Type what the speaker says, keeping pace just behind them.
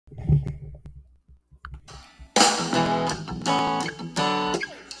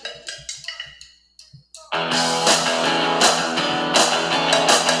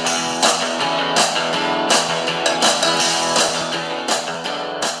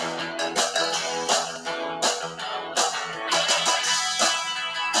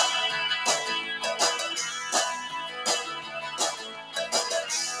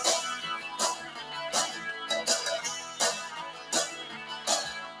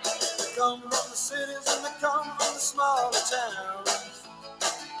come from the cities and they come from the smaller towns.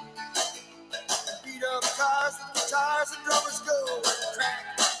 Beat up cars with guitars and drummers go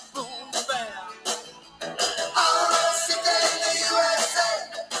crack, boom, bam. R-O-C-K in the USA,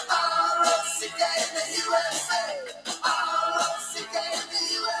 R-O-C-K in the USA, R-O-C-K in the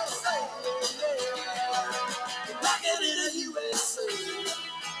USA, rockin' in the USA.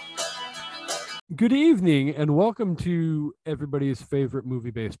 Good evening and welcome to everybody's favorite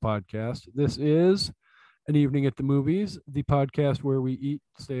movie-based podcast. This is An Evening at the Movies, the podcast where we eat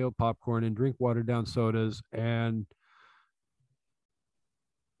stale popcorn and drink watered-down sodas and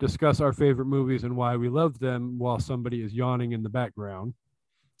discuss our favorite movies and why we love them while somebody is yawning in the background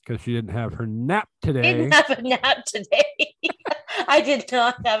because she didn't have her nap today. I didn't have a nap today. I did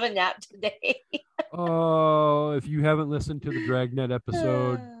not have a nap today. Oh, if you haven't listened to the Dragnet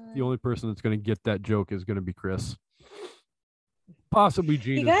episode, the only person that's going to get that joke is going to be Chris. Possibly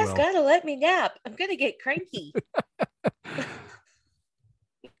Gene You guys as well. gotta let me nap. I'm gonna get cranky.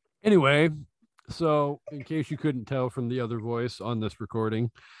 Anyway, so in case you couldn't tell from the other voice on this recording,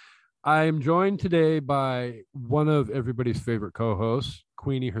 I am joined today by one of everybody's favorite co-hosts,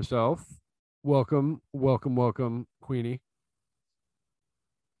 Queenie herself. Welcome, Queenie.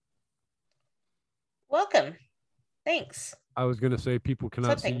 Welcome. Thanks. I was going to say people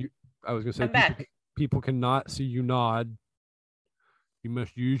cannot see you. I was going to say people cannot see you nod. You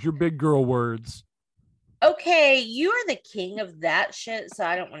must use your big girl words. Okay, you are the king of that shit, so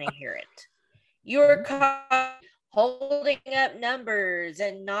I don't want to hear it. You're holding up numbers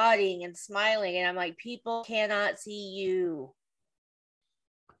and nodding and smiling, and I'm like, people cannot see you.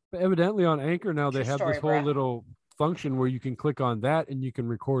 But evidently on Anchor now they have Story, this whole bro. little function where you can click on that and you can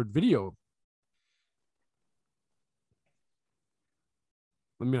record video.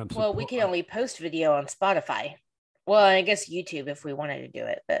 I mean, Well, we can only post video on Spotify. Well, I guess YouTube if we wanted to do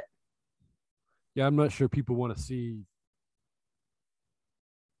it, but yeah, I'm not sure people want to see.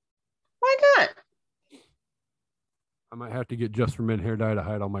 why not? I might have to get Just for Men hair dye to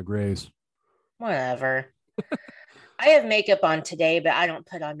hide all my grays. Whatever. I have makeup on today, but I don't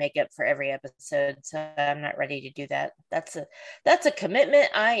put on makeup for every episode, so I'm not ready to do that. That's a commitment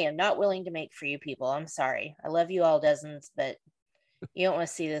I am not willing to make for you people. I'm sorry. I love you all dozens, but you don't want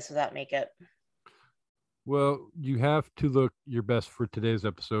to see this without makeup. Well, you have to look your best for today's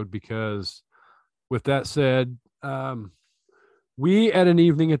episode because with that said, we at An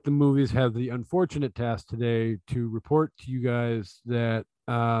Evening at the Movies have the unfortunate task today to report to you guys that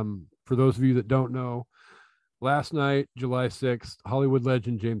for those of you that don't know, last night, July 6th, Hollywood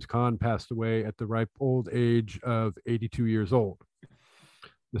legend James Caan passed away at the ripe old age of 82 years old.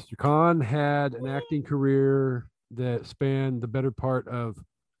 Mr. Caan had an acting career that spanned the better part of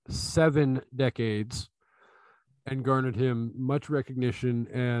 7 decades and garnered him much recognition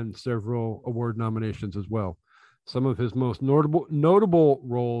and several award nominations as well. Some of his most notable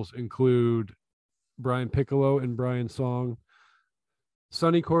roles include Brian Piccolo in Brian's Song,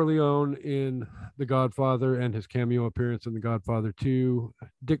 Sonny Corleone in The Godfather and his cameo appearance in The Godfather 2,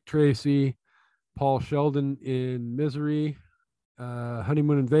 Dick Tracy, Paul Sheldon in Misery,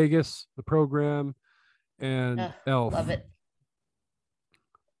 Honeymoon in Vegas, The Program, and Elf. Love it.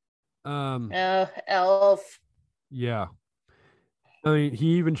 Elf. Yeah. I mean,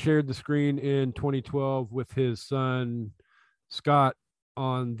 he even shared the screen in 2012 with his son, Scott,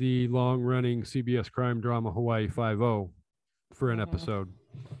 on the long-running CBS crime drama Hawaii Five-0 for an episode.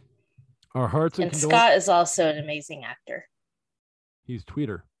 Our hearts and Scott is also an amazing actor. He's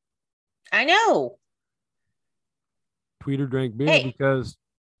Tweeter. I know. Tweeter drank beer because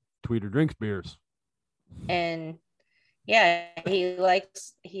Tweeter drinks beers. And yeah, he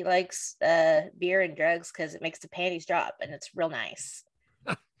likes beer and drugs because it makes the panties drop, and it's real nice.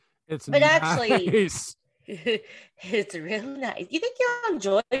 Actually, it's real nice. You think you'll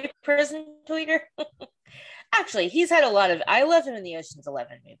enjoy Prison Tweeter? Actually, he's had a lot of. I love him in the Ocean's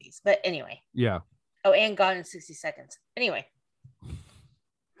 11 movies, but anyway. Yeah. Oh, and Gone in 60 Seconds. Anyway,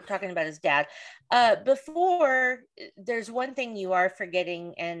 we're talking about his dad. Before, there's one thing you are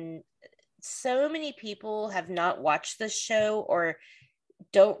forgetting, and so many people have not watched this show or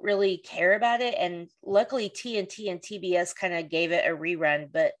don't really care about it. And luckily TNT and TBS kind of gave it a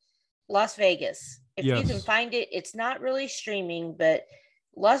rerun, but Las Vegas, if you can find it, it's not really streaming, but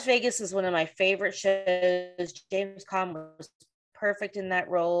Las Vegas is one of my favorite shows. James Caan was perfect in that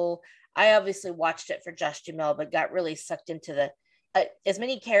role. I obviously watched it for Josh Duhamel, but got really sucked into the as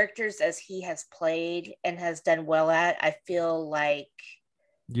many characters as he has played and has done well at. I feel like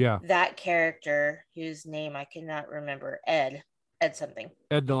that character, whose name I cannot remember, Ed something,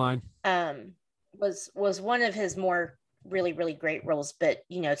 Ed DeLine, was one of his more really, really great roles, but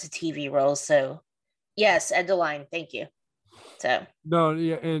it's a TV role. So yes, Ed DeLine, thank you. So No,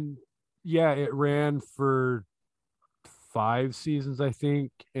 yeah, and yeah, it ran for 5 seasons, I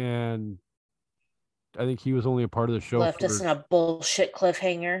think, and I think he was only a part of the show left for us in a bullshit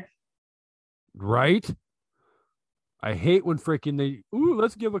cliffhanger. right. I hate when freaking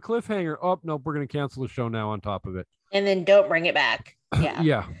let's give a cliffhanger. Oh, nope, we're gonna cancel the show now on top of it. And then don't bring it back. Yeah.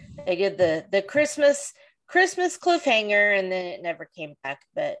 Yeah. They did the Christmas cliffhanger and then it never came back.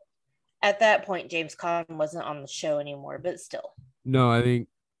 But at that point, James Caan wasn't on the show anymore, but still. No, I think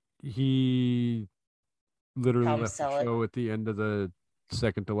he literally Tom left the Selleck. show at the end of the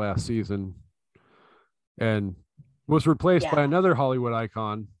second to last season and was replaced by another Hollywood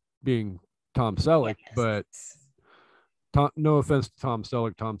icon being Tom Selleck. Yes. But no offense to Tom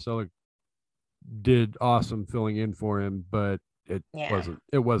Selleck. Tom Selleck did awesome filling in for him, but it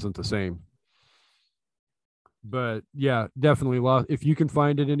wasn't the same. But yeah, definitely lost. If you can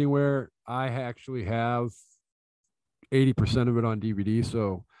find it anywhere, I actually have 80% of it on DVD,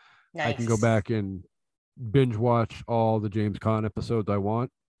 so nice. I can go back and binge watch all the James Caan episodes I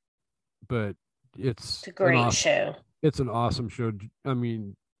want. But it's a great show. It's an awesome show. I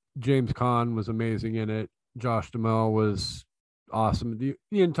mean, James Caan was amazing in it. Josh Duhamel was awesome.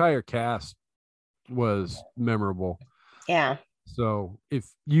 The entire cast was memorable. Yeah. So if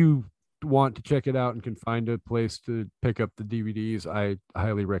you want to check it out and can find a place to pick up the DVDs, I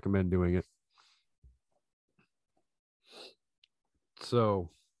highly recommend doing it. So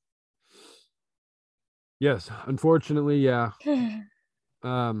yes, unfortunately, yeah.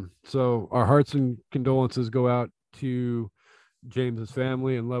 So our hearts and condolences go out to James's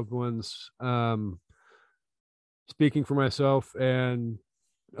family and loved ones. Speaking for myself and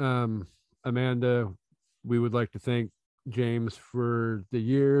Amanda, we would like to thank James for the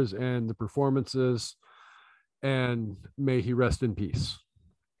years and the performances, and may he rest in peace.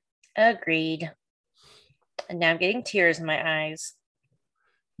 Agreed. And now I'm getting tears in my eyes.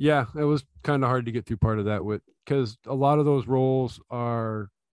 Yeah, it was kind of hard to get through part of that because a lot of those roles are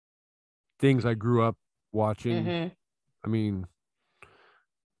things I grew up watching. Mm-hmm. I mean,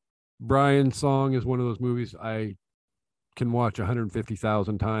 Brian's Song is one of those movies I can watch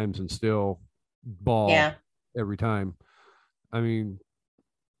 150,000 times and still bawl every time. I mean,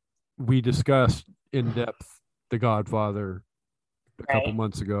 we discussed in depth The Godfather a couple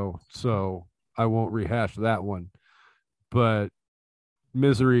months ago, so I won't rehash that one. But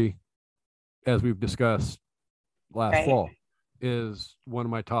Misery, as we've discussed last fall, is one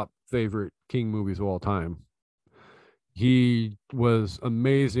of my top favorite King movies of all time. He was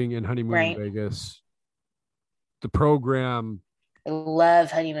amazing in Honeymoon in Vegas. The Program. I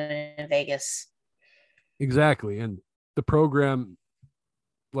love Honeymoon in Vegas. Exactly. And The Program,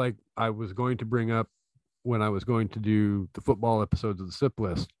 like I was going to bring up when I was going to do the football episodes of the SIP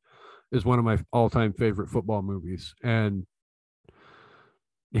list, is one of my all-time favorite football movies. And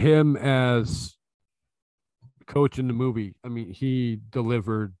him as coach in the movie, I mean, he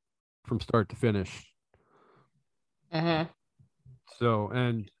delivered from start to finish. Mm-hmm. So,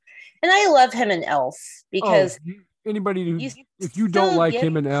 and I love him in Elf because anybody who, if you don't like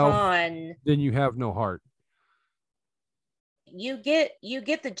him in Elf, then you have no heart. You get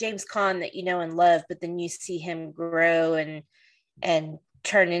the James Caan that you know and love, but then you see him grow and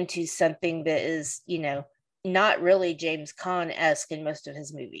turn into something that is, not really James Caan-esque in most of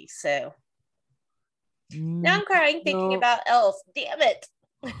his movies. So now I'm crying thinking about Elf. Damn it.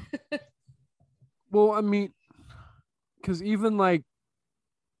 Well, I mean, because even like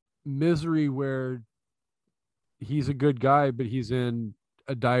Misery, where he's a good guy, but he's in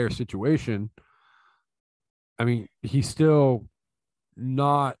a dire situation. I mean, he's still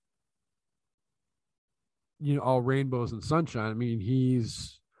not, all rainbows and sunshine. I mean,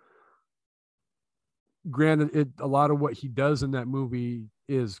 he's granted a lot of what he does in that movie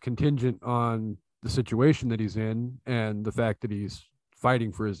is contingent on the situation that he's in and the fact that he's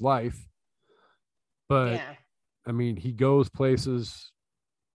fighting for his life. But I mean, he goes places,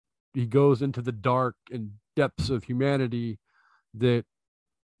 he goes into the dark and depths of humanity that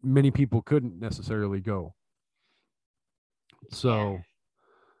many people couldn't necessarily go. So,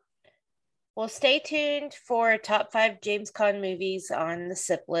 well, stay tuned for top 5 James Caan movies on the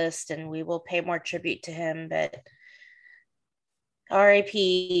SIP list, and we will pay more tribute to him. But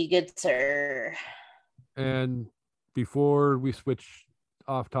R.I.P. good sir. And before we switch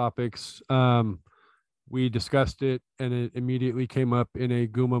off topics, we discussed it, and it immediately came up in a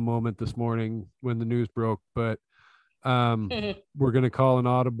Guma moment this morning when the news broke. But we're going to call an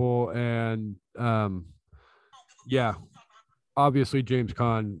audible, and obviously James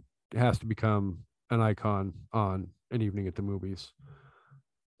Caan has to become an icon on an evening at the movies.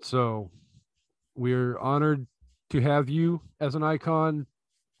 So we're honored to have you as an icon.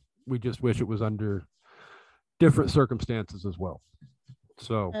 We just wish it was under different circumstances as well.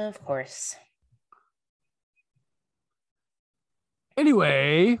 So, Of course.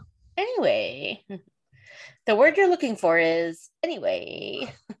 anyway, The word you're looking for is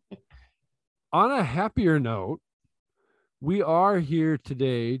anyway. on a happier note, we are here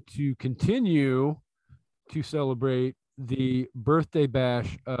today to continue to celebrate the birthday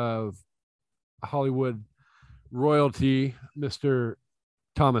bash of Hollywood royalty, Mr.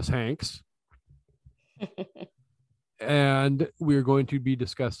 Thomas Hanks. And we're going to be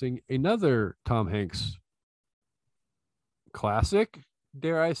discussing another Tom Hanks classic,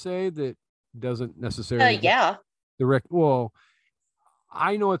 dare I say, that doesn't necessarily Yeah. well,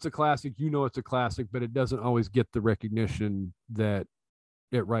 I know it's a classic, you know it's a classic, but it doesn't always get the recognition that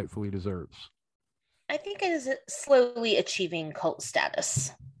it rightfully deserves. I think it is slowly achieving cult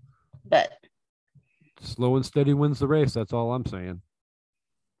status, but slow and steady wins the race. That's all I'm saying.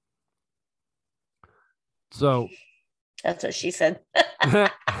 So that's what she said.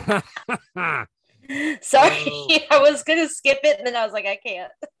 Sorry, I was gonna skip it, and then I was like, I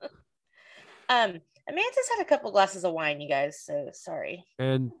can't. Amanda's had a couple glasses of wine, you guys. So sorry.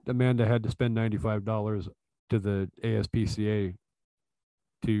 And Amanda had to spend $95 to the ASPCA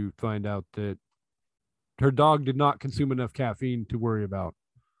to find out that her dog did not consume enough caffeine to worry about.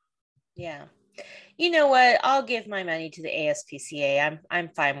 Yeah. You know what? I'll give my money to the ASPCA. I'm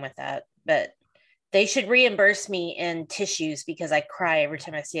fine with that. But they should reimburse me in tissues because I cry every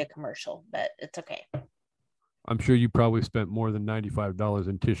time I see a commercial, but it's okay. I'm sure you probably spent more than $95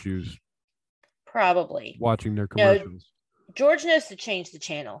 in tissues. Probably. Watching their commercials. No, George knows to change the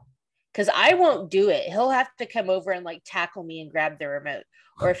channel because I won't do it. He'll have to come over and like tackle me and grab the remote.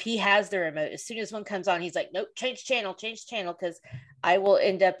 Or if he has the remote, as soon as one comes on, he's like, nope, change channel, because I will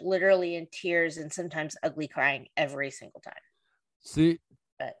end up literally in tears and sometimes ugly crying every single time. See,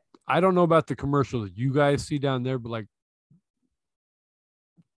 but I don't know about the commercials you guys see down there, but like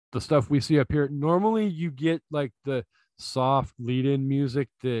the stuff we see up here, normally you get like the soft lead-in music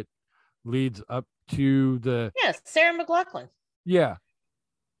that leads up to the Sarah McLachlan. Yeah.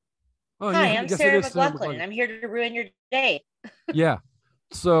 Oh, Hi, I'm Sarah McLachlan. I'm here to ruin your day. Yeah.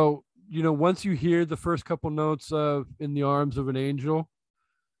 So, once you hear the first couple notes of In the Arms of an Angel,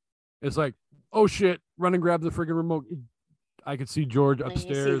 it's like, oh shit, run and grab the friggin' remote. I could see George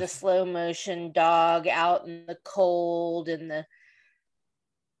upstairs. You see the slow motion dog out in the cold and the.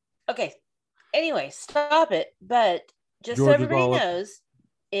 Okay. Anyway, stop it. But just George, so everybody knows,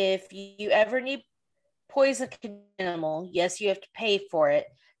 if you ever need poison animal, yes, you have to pay for it,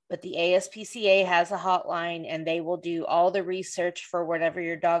 but the ASPCA has a hotline and they will do all the research for whatever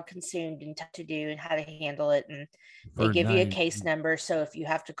your dog consumed and to do and how to handle it. And they give you a case number. So if you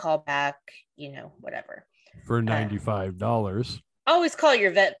have to call back, whatever. For $95. Always call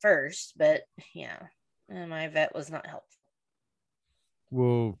your vet first, but yeah, my vet was not helpful.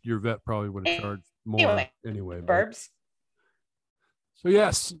 Well, your vet probably would have charged more anyway. Burbs. So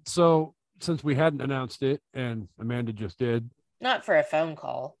yes, so since we hadn't announced it and Amanda just did. Not for a phone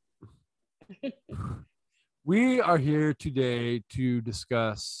call. We are here today to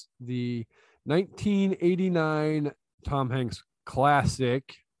discuss the 1989 Tom Hanks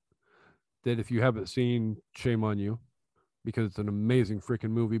classic that if you haven't seen, shame on you because it's an amazing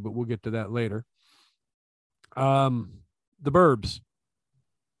freaking movie, but we'll get to that later. The Burbs.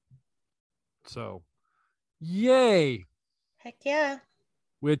 So, yay. Heck yeah.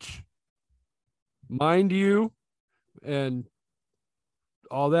 Which, mind you, and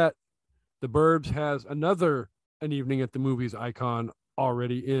all that, the Burbs has another An Evening at the Movies icon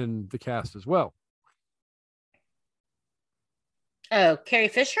already in the cast as well. Oh, Carrie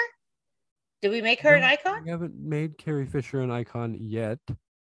Fisher? Did we make her an icon? We haven't made Carrie Fisher an icon yet.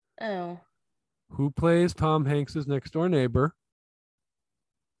 Oh. Who plays Tom Hanks's next door neighbor?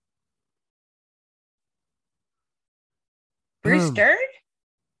 Bruce Dern?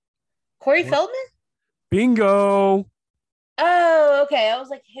 Corey Feldman? Bingo. Oh, okay. I was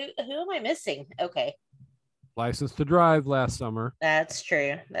like, who am I missing? Okay. License to Drive last summer. That's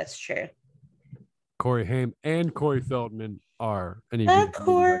true. Corey Haim and Corey Feldman are any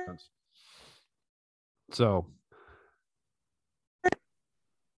icons. So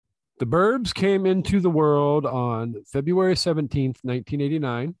the Burbs came into the world on February 17th,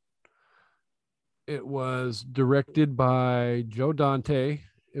 1989. It was directed by Joe Dante.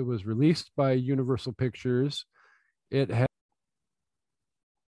 It was released by Universal Pictures. It had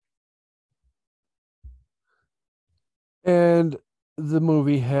and the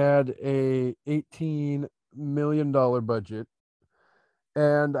movie had a 18 million budget.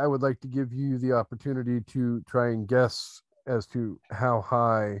 And I would like to give you the opportunity to try and guess as to how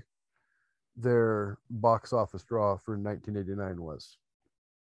high their box office draw for 1989 was.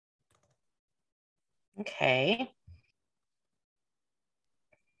 Okay.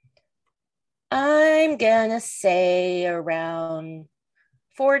 I'm gonna say around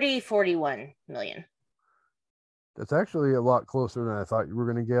 41 million. That's actually a lot closer than I thought you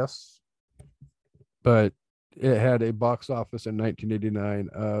were going to guess. But it had a box office in 1989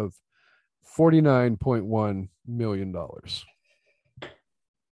 of $49.1 million.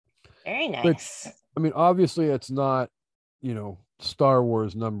 Very nice. Which, I mean, obviously it's not, Star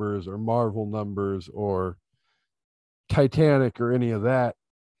Wars numbers or Marvel numbers or Titanic or any of that,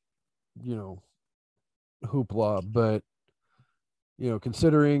 hoopla. But,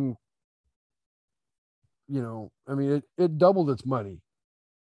 considering, I mean, it doubled its money.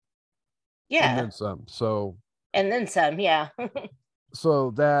 Yeah. And then some. So. And then some, yeah.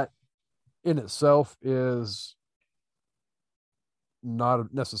 So that in itself is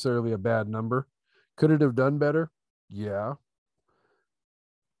not necessarily a bad number. Could it have done better? Yeah.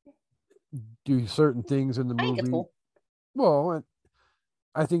 Do certain things in the movie. Cool. Well,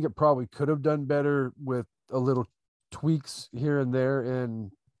 I think it probably could have done better with a little tweaks here and there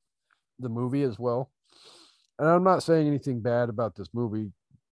in the movie as well. And I'm not saying anything bad about this movie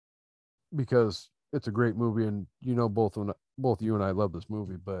because it's a great movie, and both you and I love this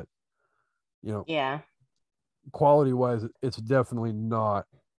movie, but yeah, quality wise, it's definitely not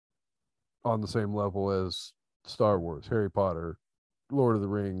on the same level as Star Wars, Harry Potter, Lord of the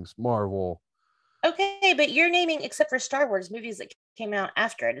Rings, Marvel. Okay, but you're naming, except for Star Wars, movies that came out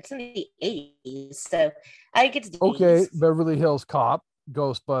after it. It's in the 80s, so I think it's okay. Beverly Hills Cop,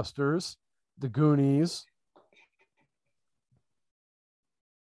 Ghostbusters, The Goonies.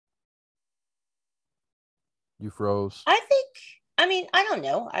 You froze. I don't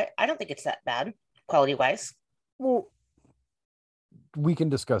know. I don't think it's that bad quality wise. Well, we can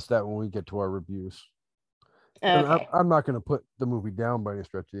discuss that when we get to our reviews. Okay. I mean, I'm not going to put the movie down by any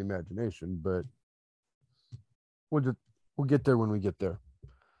stretch of the imagination, but we'll get there when we get there.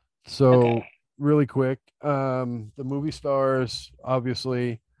 So really quick, the movie stars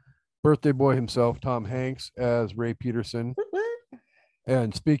obviously birthday boy himself, Tom Hanks, as Ray Peterson.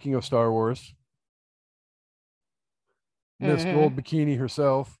 And speaking of Star Wars, Miss Gold Bikini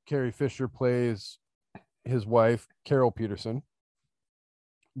herself, Carrie Fisher, plays his wife, Carol Peterson.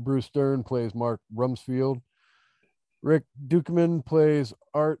 Bruce Dern plays Mark Rumsfeld. Rick Dukeman plays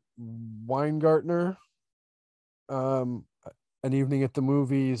Art Weingartner. An Evening at the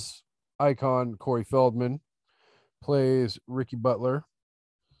Movies icon Corey Feldman plays Ricky Butler.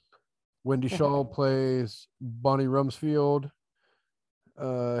 Wendy Shaw plays Bonnie Rumsfeld.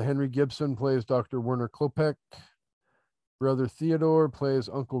 Henry Gibson plays Dr. Werner Klopek. Brother Theodore plays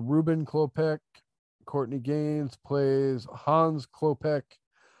Uncle Reuben Klopek. Courtney Gaines plays Hans Klopek.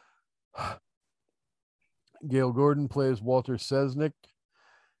 Gail Gordon plays Walter Sesnick.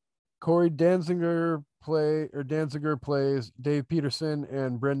 Corey Danziger plays Dave Peterson,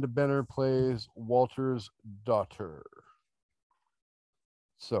 and Brenda Benner plays Walter's daughter.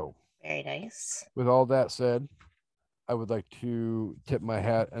 So, very nice. With all that said, I would like to tip my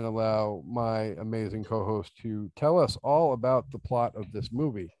hat and allow my amazing co-host to tell us all about the plot of this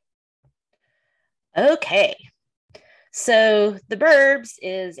movie. Okay. So The Burbs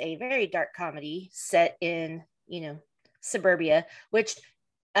is a very dark comedy set in, suburbia, which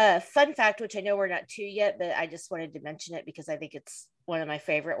fun fact, which I know we're not to yet, but I just wanted to mention it because I think it's one of my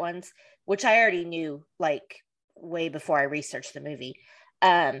favorite ones, which I already knew like way before I researched the movie.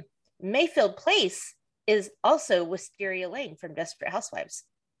 Mayfield Place is also Wisteria Lane from Desperate Housewives.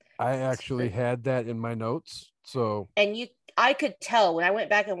 I actually had that in my notes. So, and I could tell when I went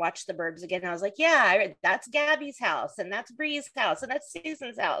back and watched The Burbs again, I was like, yeah, that's Gabby's house, and that's Bree's house, and that's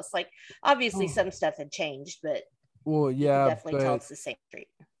Susan's house. Like, obviously some stuff had changed, but yeah, definitely tell it's the same street.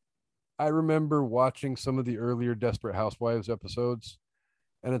 I remember watching some of the earlier Desperate Housewives episodes,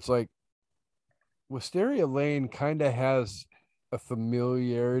 and it's like Wisteria Lane kind of has a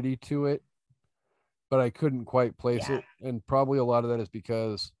familiarity to it, but I couldn't quite place it. And probably a lot of that is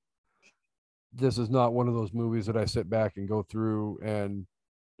because this is not one of those movies that I sit back and go through and,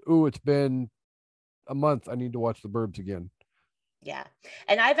 it's been a month, I need to watch The Burbs again. Yeah.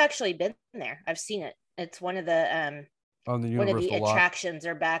 And I've actually been there. I've seen it. It's one of the on the Universal one of the lot. attractions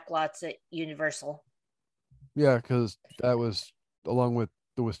or back lots at Universal. Yeah, because that was, along with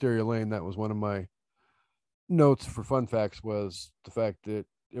the Wisteria Lane, that was one of my notes for fun facts, was the fact that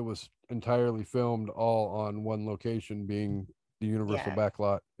it was entirely filmed all on one location, being the Universal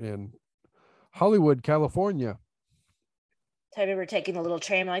backlot in Hollywood, California. So I remember taking a little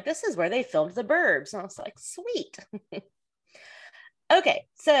train. I'm like, this is where they filmed the Burbs. And I was like, sweet. Okay,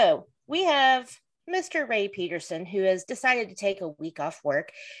 so we have Mr. Ray Peterson, who has decided to take a week off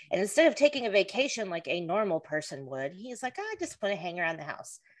work. And instead of taking a vacation like a normal person would, he's like, I just want to hang around the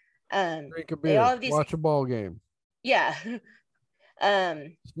house. Drink a They all beer. have these, Watch a ball game. yeah.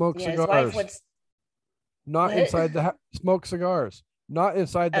 Smoke His wife cigars. wants, Not what? inside the smoke cigars. Not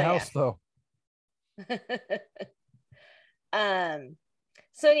inside the Oh, house, though.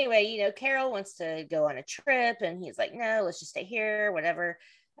 So anyway, Carol wants to go on a trip, and he's like, no, let's just stay here, whatever.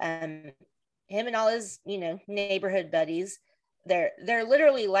 Him and all his, neighborhood buddies, they're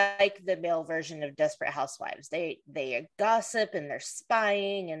literally like the male version of Desperate Housewives. They gossip and they're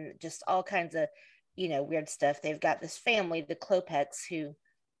spying and just all kinds of, weird stuff. They've got this family, the Klopeks, who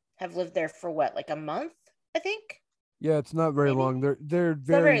have lived there for what, like a month, I think. Yeah, it's not very Maybe? long. They're It's not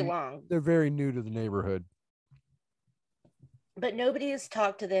very very long. They're very new to the neighborhood. But nobody has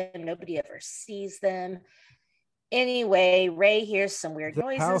talked to them. Nobody ever sees them. Anyway, Ray hears some weird The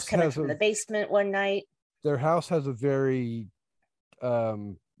noises house coming has from a- the basement one night. Their house has a very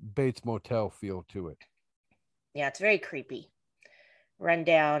Bates Motel feel to it. Yeah, it's very creepy. Run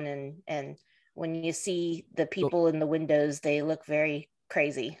down, and when you see the people in the windows, they look very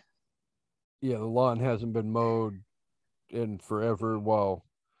crazy. Yeah, the lawn hasn't been mowed in forever, while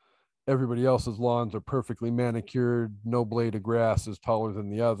everybody else's lawns are perfectly manicured. No blade of grass is taller than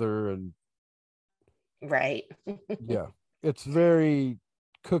the other, and Right. yeah, it's very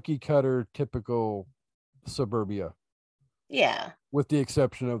cookie cutter, typical suburbia, Yeah. with the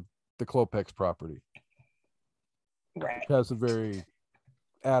exception of the Klopex property. Right. It has a very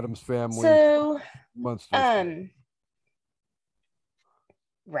Adams family So, monster.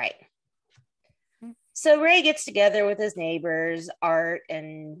 right. So Ray gets together with his neighbors, Art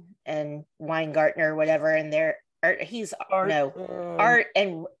and Weingartner or whatever, and Art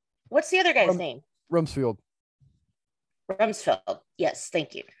and what's the other guy's name? Rumsfeld. Rumsfeld. Yes,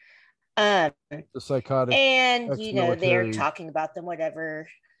 thank you. The psychotic, and they're ex-military. talking about them, whatever.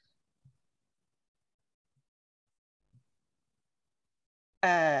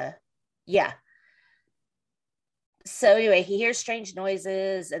 Yeah. So anyway, he hears strange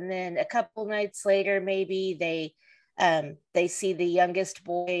noises, and then a couple nights later, maybe they see the youngest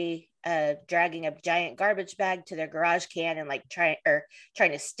boy dragging a giant garbage bag to their garage can and like trying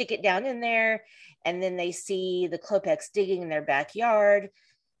to stick it down in there. And then they see the Klopeks digging in their backyard.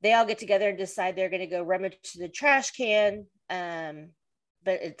 They all get together and decide they're going to go rummage to the trash can.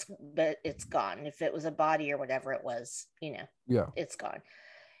 But it's gone. If it was a body or whatever it was, Yeah, it's gone.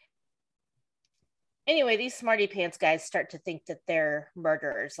 Anyway, these smarty pants guys start to think that they're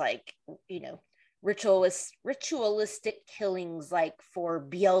murderers, like, ritualistic killings, like for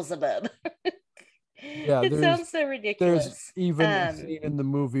Beelzebub. yeah. It sounds so ridiculous. There's even a scene in the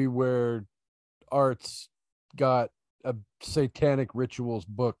movie where Art's got a satanic rituals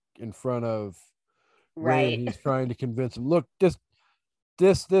book in front of Ray, right. and he's trying to convince him, look, this,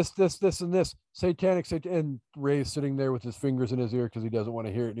 and this satanic, and Ray's sitting there with his fingers in his ear because he doesn't want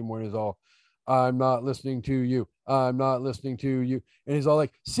to hear it anymore. And he's all, I'm not listening to you. I'm not listening to you. And he's all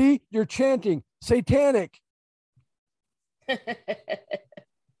like, see, you're chanting satanic.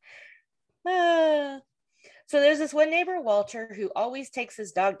 So there's this one neighbor, Walter, who always takes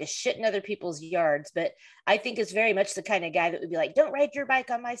his dog to shit in other people's yards, but I think is very much the kind of guy that would be like, don't ride your bike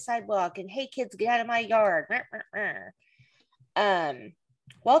on my sidewalk, and hey kids, get out of my yard.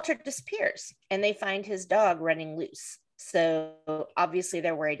 Walter disappears, and they find his dog running loose. So obviously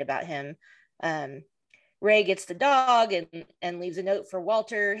they're worried about him. Ray gets the dog and leaves a note for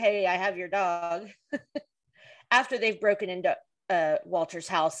Walter. Hey, I have your dog. After they've broken into Walter's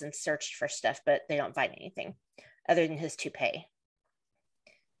house and searched for stuff, but they don't find anything other than his toupee.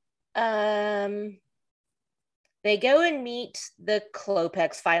 They go and meet the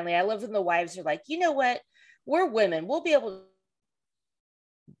Klopeks finally. I love when the wives are like, you know what? We're women. We'll be able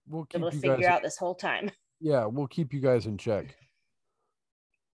to figure out this whole time. Yeah, we'll keep you guys in check.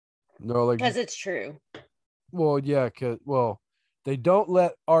 No, like, because it's true. Well, yeah, they don't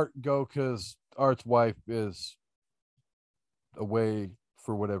let Art go because Art's wife is away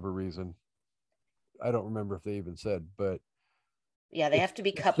for whatever reason. I don't remember if they even said, but yeah, they have to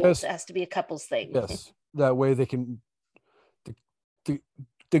be couples. It has to be a couples thing. Yes, that way they can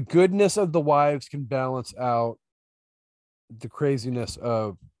the goodness of the wives can balance out the craziness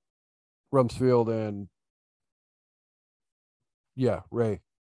of Rumsfeld and Ray.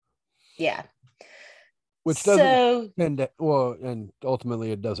 Yeah. Which doesn't and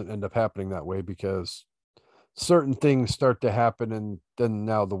ultimately it doesn't end up happening that way because certain things start to happen, and then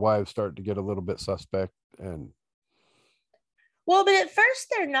now the wives start to get a little bit suspect. And Well, but at first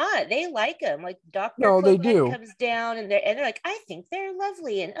they're not. They like him. Like Dr. no, they Klopek do. comes down and they're like, I think they're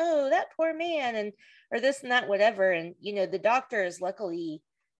lovely. And oh, that poor man, and or this and that, whatever. And the doctor is luckily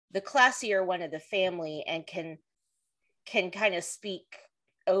the classier one of the family and can kind of speak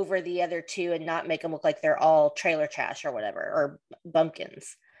over the other two and not make them look like they're all trailer trash or whatever, or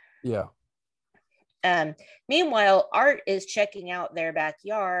bumpkins. Yeah. Meanwhile, Art is checking out their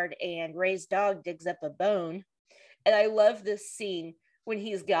backyard and Ray's dog digs up a bone. And I love this scene when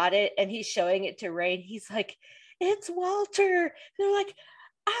he's got it and he's showing it to Ray and he's like, it's Walter. They're like,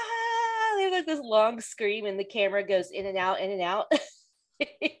 ah, they're like this long scream and the camera goes in and out, in and out.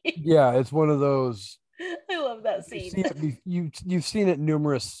 Yeah, it's one of those. I love that scene. You've seen it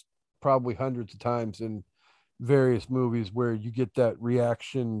numerous, probably hundreds of times in various movies where you get that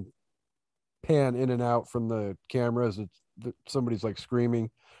reaction pan in and out from the cameras. Somebody's like screaming.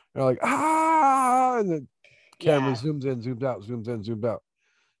 They're like, ah, and the camera zooms in, zooms out, zooms in, zooms out.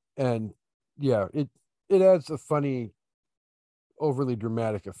 And yeah, it adds a funny, overly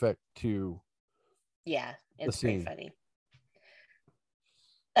dramatic effect to it's very funny.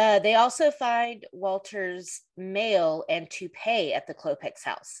 They also find Walter's mail and toupee at the Klopek's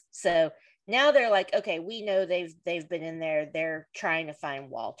house. So now they're like, okay, we know they've been in there. They're trying to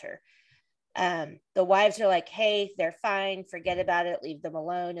find Walter. The wives are like, hey, they're fine. Forget about it. Leave them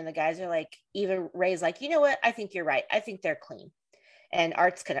alone. And the guys are like, even Ray's like, you know what? I think you're right. I think they're clean. And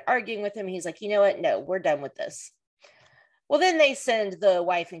Art's kind of arguing with him. He's like, you know what? No, we're done with this. Well, then they send the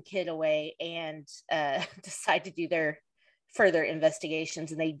wife and kid away and decide to do their further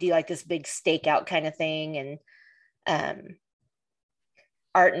investigations, and they do like this big stakeout kind of thing, and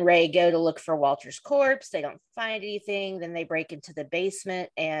Art and Ray go to look for Walter's corpse. They don't find anything. Then they break into the basement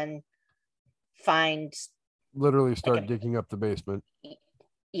and literally start digging up the basement,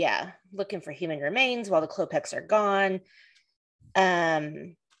 looking for human remains while the Klopeks are gone.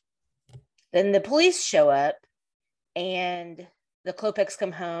 Then the police show up and the Klopeks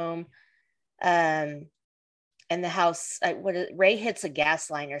come home, and the house, Ray hits a gas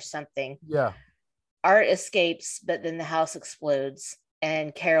line or something. Yeah. Art escapes, but then the house explodes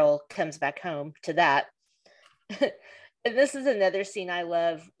and Carol comes back home to that. And this is another scene I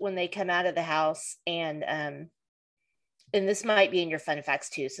love when they come out of the house, and this might be in your fun facts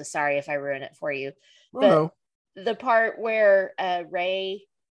too, so sorry if I ruin it for you. No. The part where Ray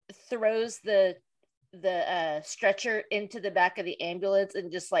throws the stretcher into the back of the ambulance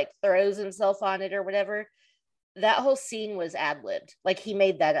and just like throws himself on it or whatever, that whole scene was ad-libbed. Like he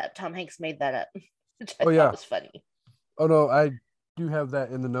made that up. Tom Hanks made that up. Which I thought was funny. Oh no, I do have that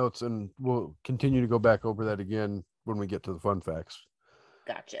in the notes, and we'll continue to go back over that again when we get to the fun facts.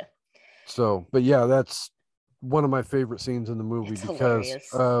 Gotcha. So, but yeah, that's one of my favorite scenes in the movie because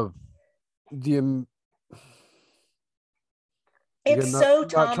of the. It's so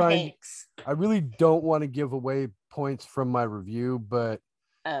Tom Hanks. I really don't want to give away points from my review, but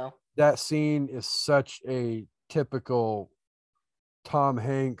that scene is such a typical Tom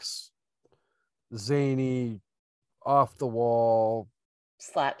Hanks, zany, off the wall,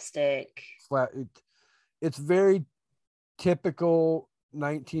 slapstick. It's very typical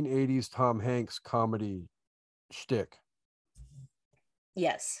 1980s Tom Hanks comedy shtick.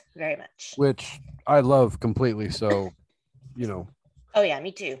 Yes, very much. Which I love completely. So, Oh yeah,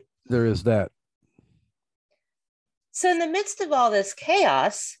 me too. There is that. So in the midst of all this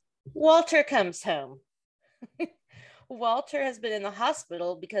chaos, Walter comes home. Walter has been in the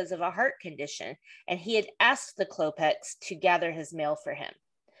hospital because of a heart condition, and he had asked the Klopeks to gather his mail for him.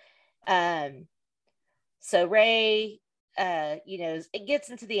 So Ray, it gets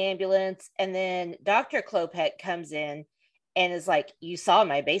into the ambulance, and then Dr. Klopek comes in and is like, you saw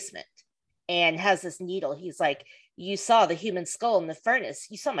my basement, and has this needle. He's like, you saw the human skull in the furnace.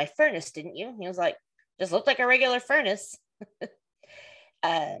 You saw my furnace, didn't you? He was like, just looked like a regular furnace.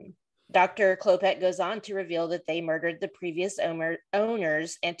 Dr. Klopek goes on to reveal that they murdered the previous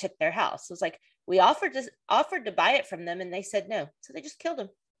owners and took their house. It was like, we offered to buy it from them, and they said no. So they just killed him.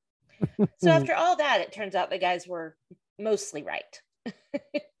 So after all that, it turns out the guys were mostly right.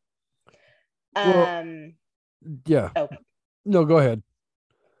 Yeah. Oh. No, go ahead.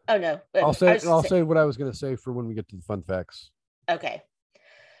 Oh no. I'll say what I was going to say for when we get to the fun facts. Okay.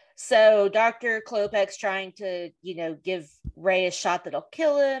 So Dr. Klopek's trying to, give Ray a shot that'll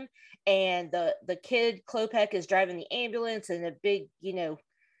kill him. And the kid Klopek is driving the ambulance, and a big,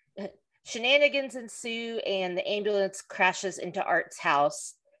 shenanigans ensue, and the ambulance crashes into Art's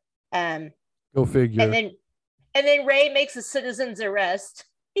house. Go figure. And then Ray makes a citizen's arrest.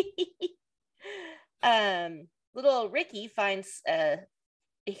 Little Ricky finds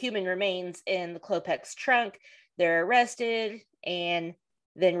human remains in the Klopek's trunk. They're arrested, and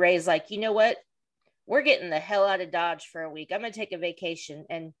then Ray's like, you know what? We're getting the hell out of Dodge for a week. I'm going to take a vacation,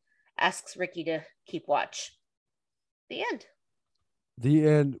 and asks Ricky to keep watch. The end. The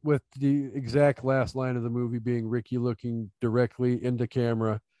end, with the exact last line of the movie being Ricky looking directly into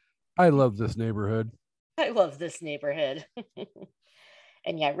camera. I love this neighborhood. I love this neighborhood.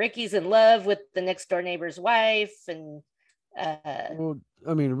 And yeah, Ricky's in love with the next door neighbor's wife. And well,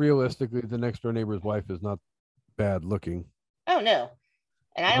 I mean, realistically, the next door neighbor's wife is not bad looking. Oh, no.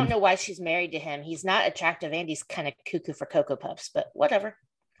 And I don't know why she's married to him. He's not attractive, and he's kind of cuckoo for Cocoa Puffs, but whatever.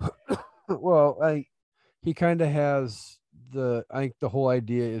 Well, he kind of has I think the whole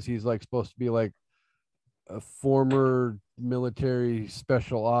idea is he's like supposed to be like a former military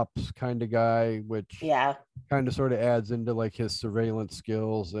special ops kind of guy, which kind of sort of adds into like his surveillance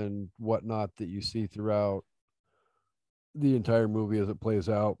skills and whatnot that you see throughout the entire movie as it plays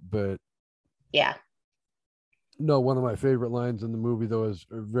out. But yeah, no, one of my favorite lines in the movie though is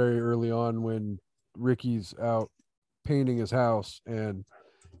very early on when Ricky's out painting his house and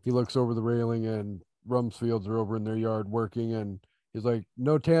he looks over the railing and Rumsfields are over in their yard working, and he's like,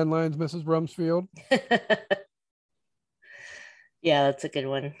 "No tan lines, Mrs. Rumsfield." Yeah, that's a good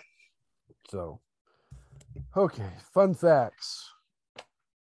one. So, okay, fun facts.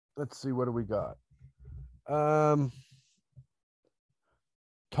 Let's see, what do we got?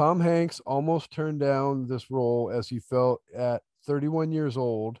 Tom Hanks almost turned down this role as he felt at 31 years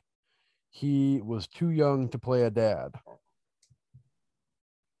old he was too young to play a dad.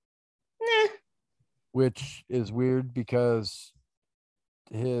 Which is weird because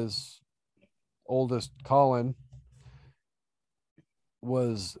his oldest, Colin,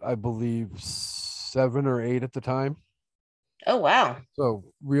 was, I believe, 7 or 8 at the time. Oh, wow. So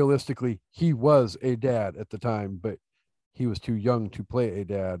realistically, he was a dad at the time, but he was too young to play a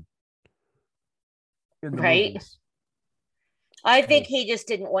dad in the movies. I think he just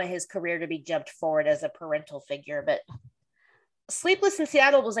didn't want his career to be jumped forward as a parental figure, but Sleepless in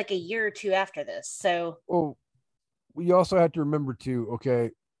Seattle was like a year or two after this. So, well, we also have to remember too,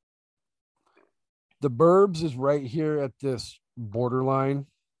 okay, The Burbs is right here at this borderline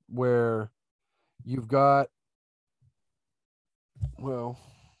where you've got, well,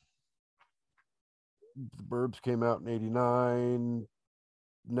 The Burbs came out in 89.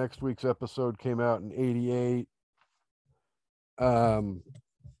 Next week's episode came out in 88.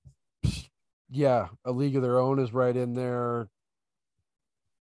 Yeah, A League of Their Own is right in there.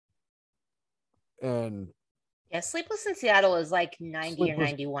 And yeah, Sleepless in Seattle is like 90 or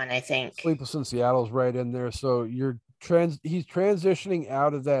 91, I think. Sleepless in Seattle is right in there. So he's transitioning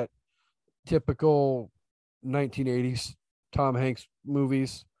out of that typical 1980s Tom Hanks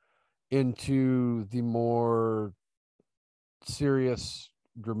movies into the more serious,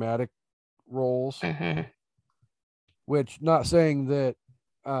 dramatic roles. Mm-hmm. Which, not saying that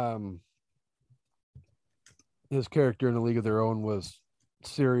his character in A League of Their Own was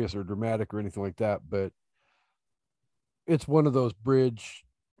serious or dramatic or anything like that, but it's one of those bridge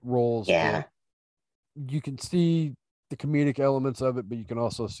roles that you can see the comedic elements of it, but you can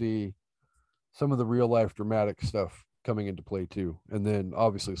also see some of the real life dramatic stuff coming into play too. And then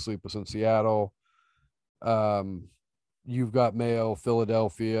obviously Sleepless in Seattle, You've Got Mail,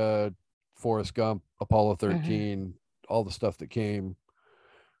 Philadelphia, Forrest Gump, Apollo 13, all the stuff that came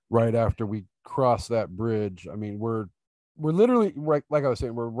right after we crossed that bridge. I mean, we're literally right, like I was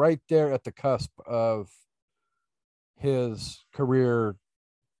saying, we're right there at the cusp of his career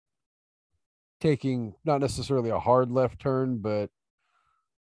taking not necessarily a hard left turn, but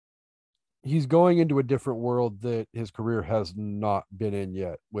he's going into a different world that his career has not been in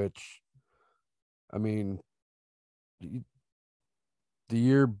yet, which, I mean, the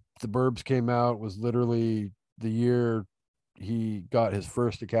year The Burbs came out was literally the year he got his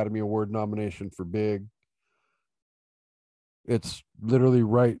first Academy Award nomination for Big. It's literally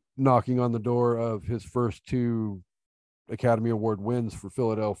right knocking on the door of his first 2 Academy Award wins for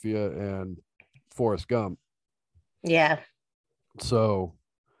Philadelphia and Forrest Gump. Yeah. So,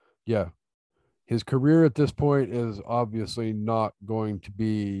 yeah, his career at this point is obviously not going to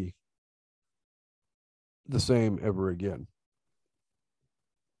be the same ever again.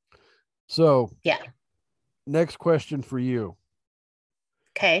 So, yeah. Next question for you.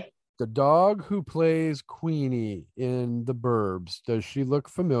 Okay. The dog who plays Queenie in The Burbs, does she look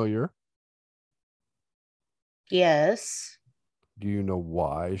familiar? Yes. Do you know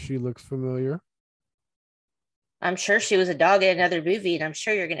why she looks familiar? I'm sure she was a dog in another movie, and I'm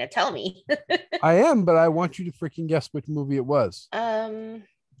sure you're going to tell me. I am, but I want you to freaking guess which movie it was.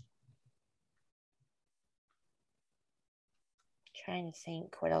 Trying to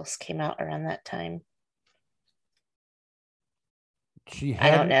think what else came out around that time.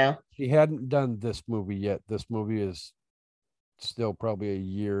 I don't know. She hadn't done this movie yet. This movie is still probably a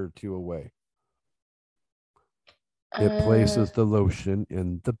year or two away. It places the lotion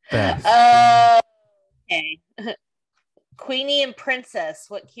in the basket. Okay. Queenie and Princess.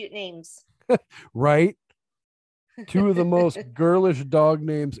 What cute names. Right? Two of the most girlish dog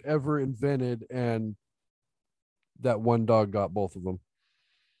names ever invented, and that one dog got both of them.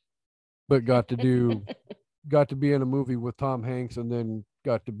 But got to be in a movie with Tom Hanks, and then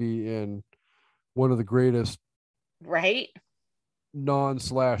got to be in one of the greatest right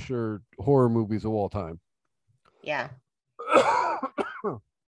non-slasher horror movies of all time. Yeah. No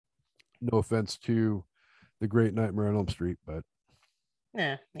offense to the Great Nightmare on Elm Street, but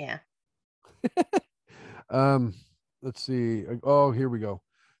yeah. Let's see. Oh, here we go.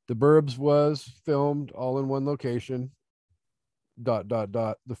 The Burbs was filmed all in one location. ...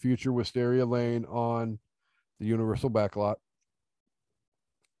 The future Wisteria Lane on the Universal backlot.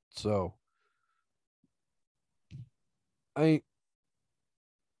 So I'm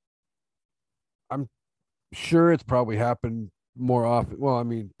sure it's probably happened more often. Well, I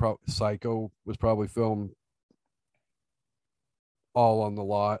mean, Psycho was probably filmed all on the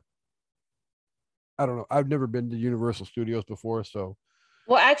lot. I don't know. I've never been to Universal Studios before, so.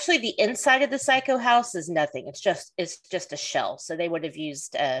 Well, actually, the inside of the Psycho house is nothing. It's just a shell. So they would have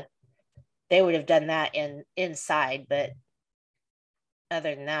used they would have done that inside, but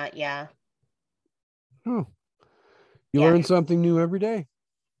other than that, yeah. You learn something new every day.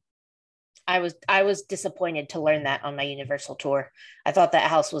 I was disappointed to learn that on my Universal tour. I thought that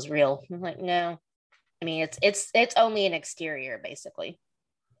house was real. I'm like, no. I mean, it's only an exterior, basically.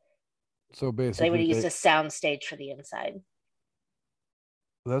 So basically, so they would have used a sound stage for the inside.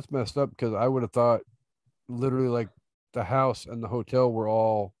 That's messed up, because I would have thought literally like the house and the hotel were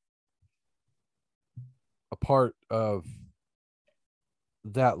all a part of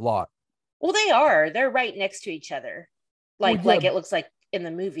that lot. Well, they are. They're right next to each other. Like it looks like in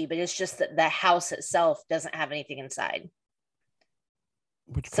the movie, but it's just that the house itself doesn't have anything inside.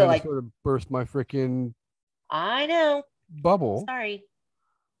 Which kind of sort of burst my freaking I know. Bubble. Sorry.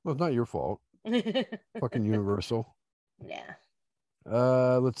 Well, it's not your fault. Fucking Universal. Yeah.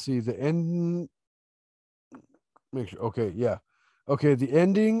 Let's see. The end. Make sure. Okay, yeah. Okay, the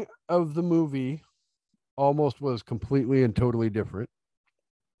ending of the movie almost was completely and totally different.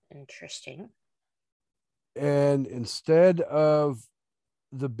 Interesting. And instead of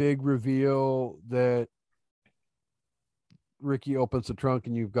the big reveal that Ricky opens the trunk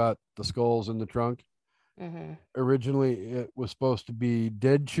and you've got the skulls in the trunk, originally it was supposed to be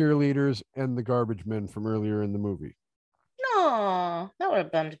dead cheerleaders and the garbage men from earlier in the movie. No, that would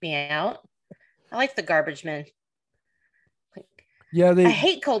have bummed me out. I like the garbage men. Yeah, I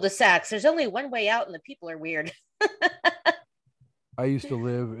hate cul-de-sacs. There's only one way out and the people are weird. I used to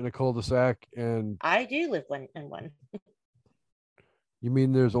live in a cul-de-sac, and I do live in one. You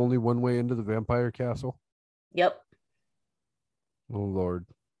mean there's only one way into the vampire castle? Yep. Oh Lord.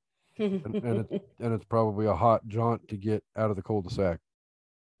 and it's probably a hot jaunt to get out of the cul-de-sac.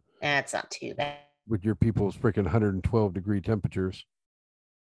 That's not too bad. With your people's freaking 112-degree temperatures.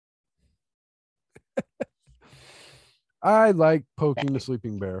 I like poking the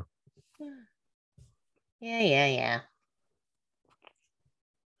sleeping bear. Yeah.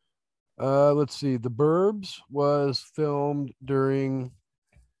 Let's see. The Burbs was filmed during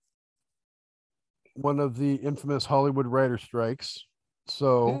one of the infamous Hollywood writer strikes.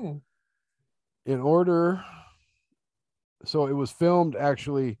 So it was filmed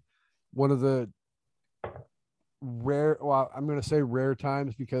actually one of the rare, well, I'm going to say rare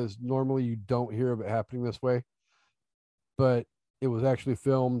times, because normally you don't hear of it happening this way, but it was actually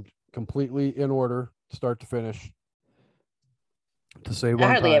filmed completely in order, start to finish, to save on time.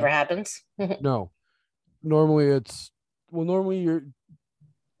 Hardly ever happens. No, normally you're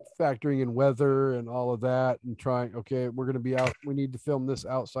factoring in weather and all of that and trying, okay, we're going to be out, we need to film this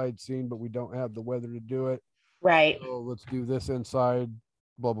outside scene, but we don't have the weather to do it, right? So let's do this inside,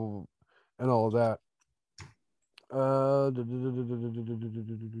 blah blah blah, and all of that.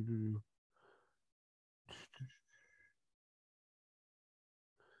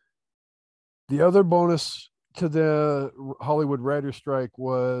 The other bonus to the Hollywood writer strike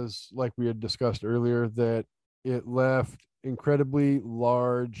was, like we had discussed earlier, that it left incredibly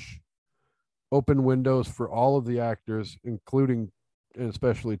large open windows for all of the actors, including and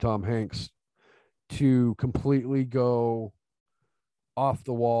especially Tom Hanks, to completely go off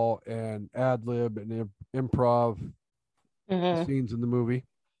the wall and ad lib and improv the scenes in the movie.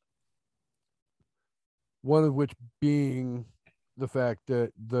 One of which being the fact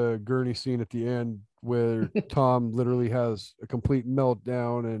that the gurney scene at the end where Tom literally has a complete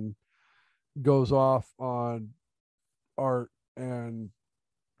meltdown and goes off on Art and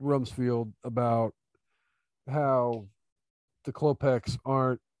Rumsfeld about how the Klopeks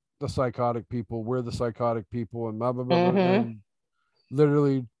aren't the psychotic people, we're the psychotic people, and blah blah blah, blah Mm-hmm. and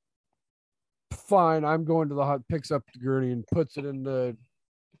literally, fine, I'm going to the hot, picks up the gurney and puts it in the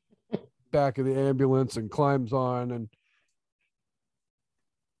back of the ambulance and climbs on, and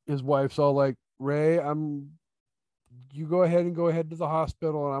his wife's all like, Ray, you go ahead to the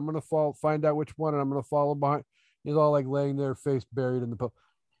hospital, and I'm gonna find out which one, and I'm gonna follow behind. He's all like laying there, face buried in the pillow.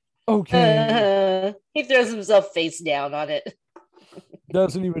 Okay. He throws himself face down on it.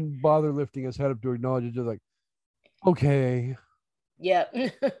 Doesn't even bother lifting his head up to acknowledge it, just like, okay. Yep.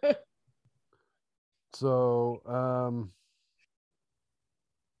 So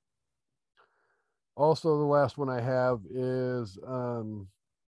also the last one I have is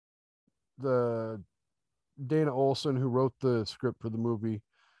the Dana Olson, who wrote the script for the movie,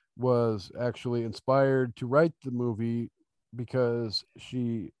 was actually inspired to write the movie because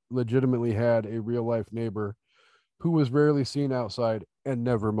she legitimately had a real life neighbor who was rarely seen outside and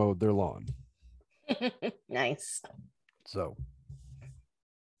never mowed their lawn. Nice. So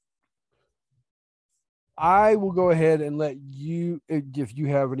I will go ahead and let you, if you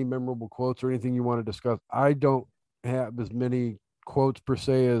have any memorable quotes or anything you want to discuss. I don't have as many quotes per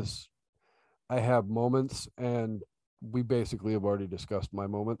se as I have moments, and we basically have already discussed my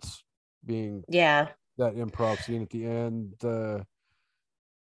moments, being Yeah. that improv scene at the end,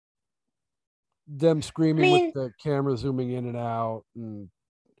 them screaming with the camera zooming in and out, and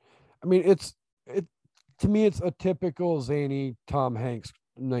I mean, it to me, it's a typical zany Tom Hanks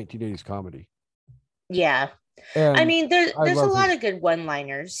 1980s comedy. Yeah. And I mean, there's a love lot of good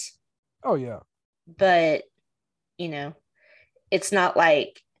one-liners, Oh yeah. but it's not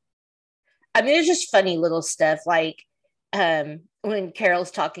like, I mean, there's just funny little stuff like when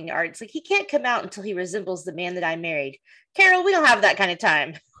Carol's talking to Art, it's like, he can't come out until he resembles the man that I married. Carol, we don't have that kind of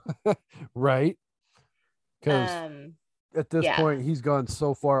time. Right. Because at this yeah. point, he's gone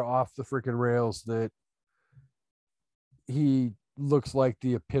so far off the freaking rails that he looks like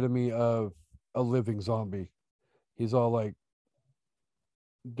the epitome of a living zombie. He's all like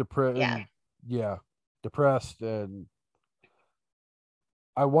depressed. Yeah. Depressed, and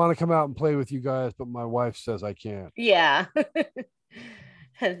I want to come out and play with you guys, but my wife says I can't. Yeah.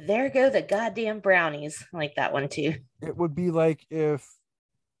 There go the goddamn brownies. I like that one too. It would be like if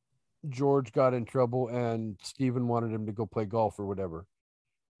George got in trouble and Stephen wanted him to go play golf or whatever.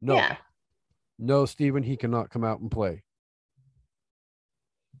 No. Yeah. No, Stephen, he cannot come out and play.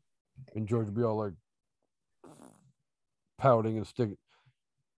 And George would be all like pouting and sticking.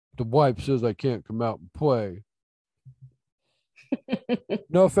 The wife says I can't come out and play.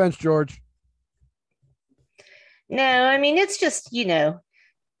 No offense, George. No, I mean, it's just,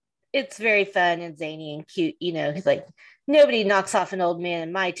 it's very fun and zany and cute. He's like, nobody knocks off an old man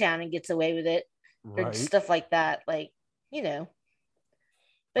in my town and gets away with it. Right. Or stuff like that. Like,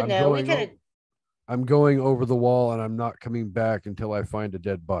 But I'm going over the wall and I'm not coming back until I find a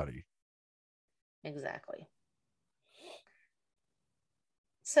dead body. Exactly.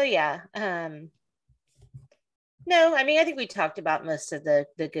 So yeah. No, I mean, I think we talked about most of the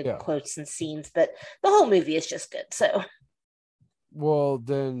good quotes and scenes, but the whole movie is just good. So, well,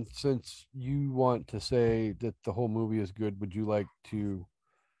 then, since you want to say that the whole movie is good, would you like to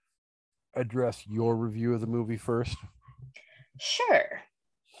address your review of the movie first? Sure.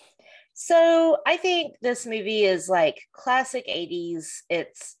 So, I think this movie is like classic 80s.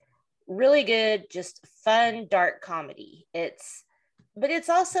 It's really good, just fun, dark comedy. But it's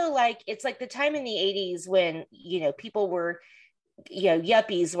also like, it's like the time in the 80s when, people were,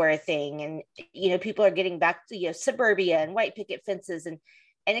 yuppies were a thing, and, people are getting back to, suburbia and white picket fences. And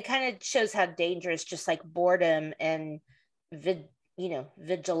it kind of shows how dangerous just like boredom and, vigilantism,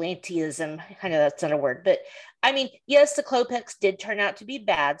 I know that's not a word, but I mean, yes, the Klopeks did turn out to be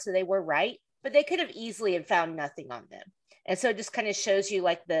bad. So they were right, but they could have easily have found nothing on them. And so it just kind of shows you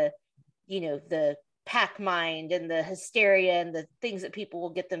like the pack mind and the hysteria and the things that people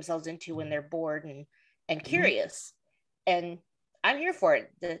will get themselves into when they're bored and curious. And I'm here for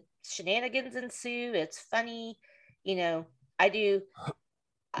it. The shenanigans ensue. It's funny. I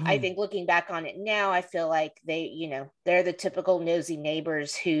think looking back on it now, I feel like they're the typical nosy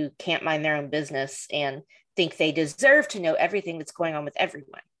neighbors who can't mind their own business and think they deserve to know everything that's going on with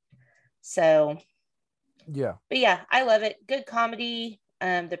everyone. So, yeah. But yeah, I love it. Good comedy.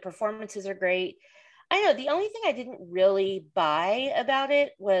 The performances are great. I know the only thing I didn't really buy about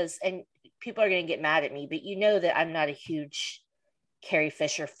it was, and people are going to get mad at me, but that I'm not a huge Carrie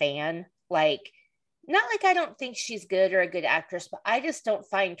Fisher fan. Like, not like I don't think she's good or a good actress, but I just don't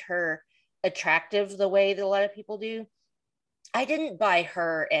find her attractive the way that a lot of people do. I didn't buy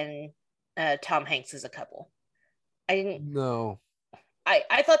her and Tom Hanks as a couple. I didn't. No.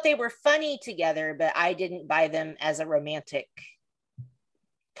 I thought they were funny together, but I didn't buy them as a romantic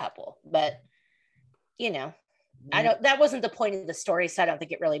couple. But you know, I don't. That wasn't the point of the story, so I don't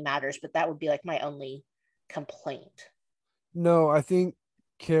think it really matters. But that would be like my only complaint. No, I think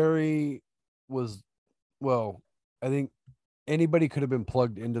Carrie was, well, I think anybody could have been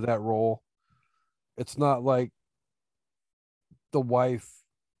plugged into that role. It's not like the wife,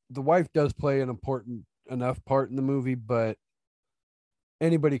 the wife does play an important enough part in the movie, but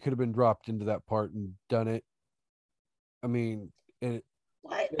anybody could have been dropped into that part and done it. I mean, it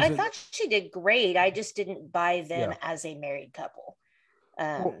I thought she did great. I just didn't buy them Yeah. as a married couple.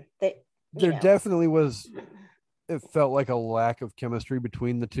 Well, They, there definitely was, it felt like a lack of chemistry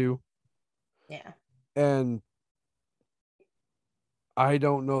between the two. Yeah. And I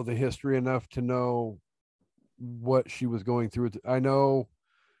don't know the history enough to know what she was going through. I know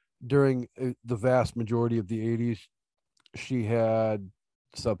during the vast majority of the 80s, she had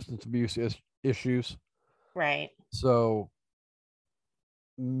substance abuse issues. Right. So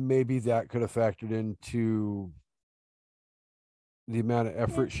maybe that could have factored into the amount of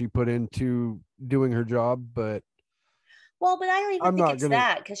effort she put into doing her job. But I don't even think it's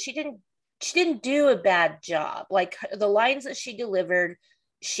that, because she didn't do a bad job. Like, the lines that she delivered,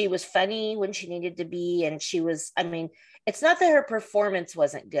 she was funny when she needed to be, and she was, I mean, it's not that her performance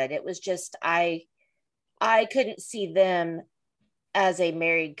wasn't good. It was just I couldn't see them as a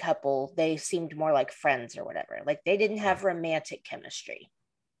married couple. They seemed more like friends or whatever. Like, they didn't have romantic chemistry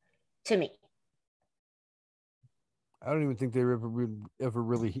to me. I don't even think they ever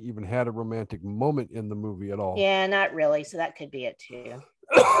really even had a romantic moment in the movie at all. Yeah, not really. So that could be it too.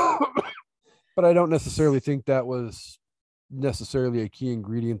 But I don't necessarily think that was necessarily a key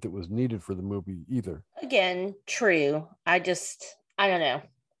ingredient that was needed for the movie either. Again, true. I don't know.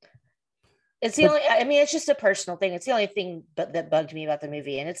 It's the only, I mean, it's just a personal thing. It's the only thing that bugged me about the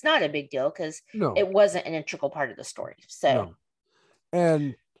movie. And it's not a big deal because it wasn't an integral part of the story. So, no.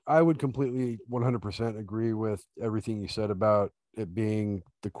 And I would completely 100% agree with everything you said about it being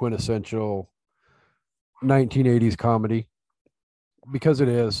the quintessential 1980s comedy, because it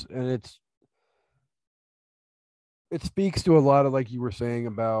is. And it speaks to a lot of, like you were saying,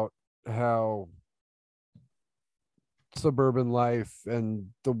 about how suburban life and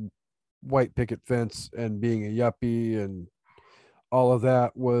the white picket fence and being a yuppie and all of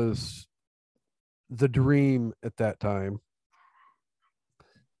that was the dream at that time.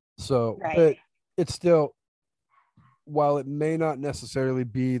 So, right. But it's still, while it may not necessarily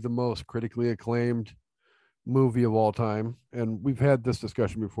be the most critically acclaimed movie of all time, and we've had this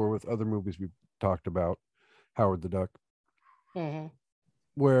discussion before with other movies we've talked about, Howard the Duck,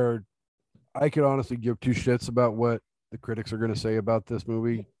 where I could honestly give two shits about what the critics are going to say about this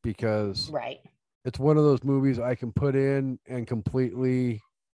movie, because it's one of those movies I can put in and completely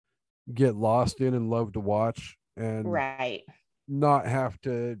get lost in and love to watch, and not have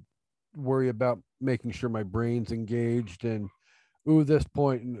to worry about making sure my brain's engaged and this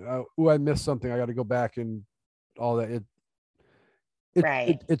point, and I missed something, I got to go back and all that.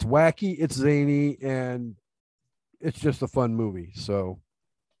 It's wacky, it's zany, and it's just a fun movie. So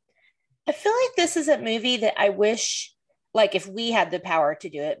I feel like this is a movie that I wish, like, if we had the power to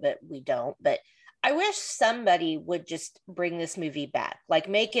do it, but we don't, but I wish somebody would just bring this movie back, like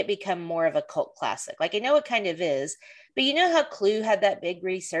make it become more of a cult classic. Like, I know it kind of is, but you know how Clue had that big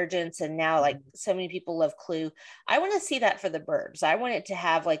resurgence and now like so many people love Clue. I want to see that for the Burbs. I want it to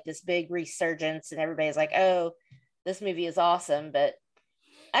have like this big resurgence and everybody's like, oh, this movie is awesome. But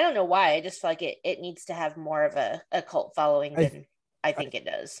I don't know why. I just feel like it needs to have more of a cult following than I think it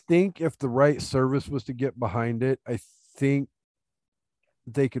does. I think if the right service was to get behind it, I think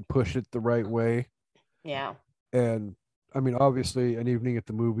they could push it the right way. Yeah. And I mean, obviously, an evening at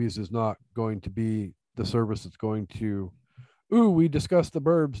the movies is not going to be the service that's going to, we discussed the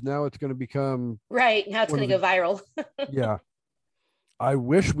Burbs, now it's going to become right. Now it's going to go viral. Yeah. I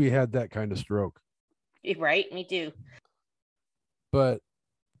wish we had that kind of stroke. Right. Me too. But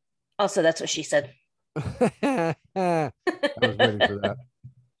also, that's what she said. I was waiting for that.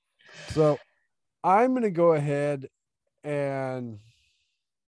 So I'm going to go ahead and.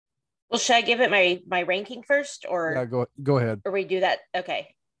 Well, should I give it my ranking first, or go ahead, or we do that?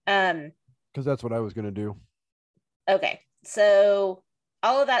 Okay. Because that's what I was going to do. Okay. So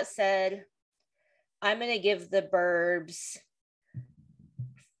all of that said, I'm going to give the Burbs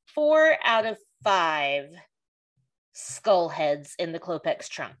 4 out of 5 skull heads in the Klopex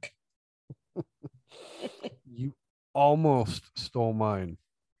trunk. You almost stole mine.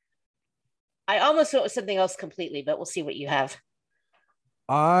 I almost went with something else completely, but we'll see what you have.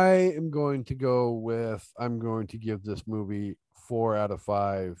 I am going to go with, I'm going to give this movie 4 out of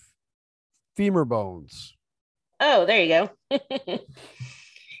 5 femur bones. Oh, there you go.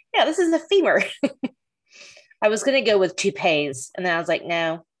 Yeah, this is a femur. I was going to go with toupees, and then I was like,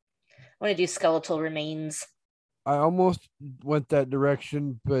 no, I want to do skeletal remains. I almost went that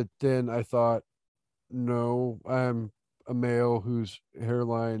direction, but then I thought, no, I'm a male whose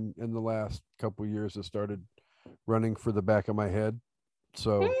hairline in the last couple years has started running for the back of my head.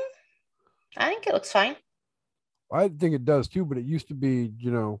 So I think it looks fine. I think it does too, but it used to be,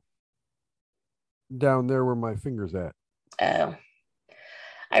 down there where my finger's at. Oh,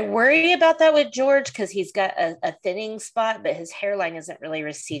 I worry about that with George because he's got a thinning spot, but his hairline isn't really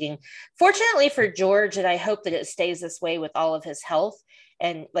receding. Fortunately for George, and I hope that it stays this way with all of his health,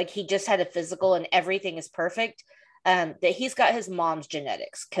 and like he just had a physical and everything is perfect, that he's got his mom's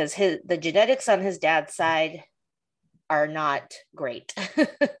genetics because the genetics on his dad's side are not great.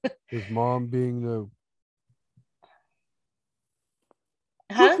 His mom being the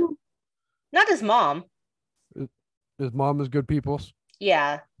Huh? Not his mom. his mom is good people's.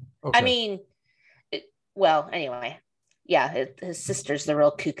 Yeah. Okay. I mean, well, anyway, yeah, his sister's the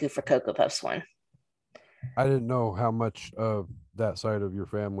real cuckoo for Cocoa Puffs one. I didn't know how much of that side of your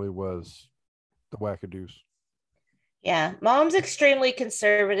family was the wackadoos. Yeah, mom's extremely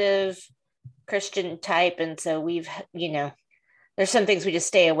conservative Christian type, and so we've, there's some things we just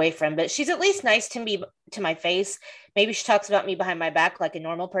stay away from. But she's at least nice to me, to my face. Maybe she talks about me behind my back like a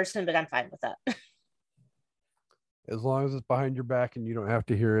normal person, but I'm fine with that. As long as it's behind your back and you don't have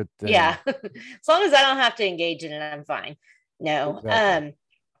to hear it. Then... Yeah, as long as I don't have to engage in it, I'm fine. No, exactly.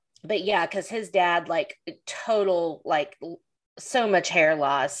 But yeah, because his dad, like total, like so much hair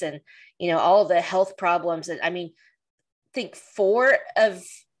loss, and all the health problems. And I mean, I think 5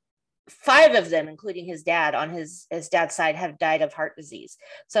 of them, including his dad on his dad's side, have died of heart disease.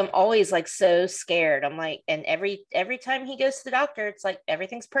 So I'm always like so scared. I'm like, and every time he goes to the doctor, it's like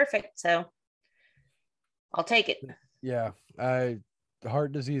everything's perfect. So I'll take it. Yeah,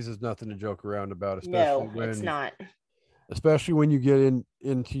 heart disease is nothing to joke around about, especially it's not. Especially when you get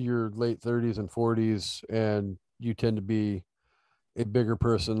into your late 30s and 40s, and you tend to be a bigger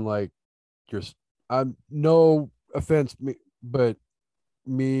person. Like, I'm no offense, but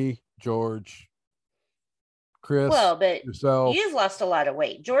me, George, Chris, well, but yourself, you've lost a lot of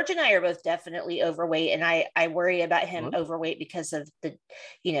weight. George and I are both definitely overweight, and I worry about him overweight because of the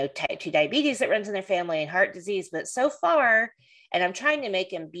type 2 diabetes that runs in their family and heart disease. But so far, and I'm trying to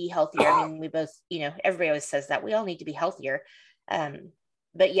make him be healthier. I mean, we both, everybody always says that we all need to be healthier.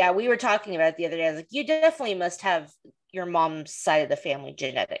 But yeah, we were talking about it the other day. I was like, you definitely must have your mom's side of the family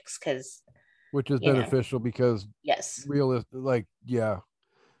genetics, which is beneficial because yes, because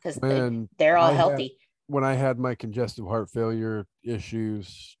they're all healthy. When I had my congestive heart failure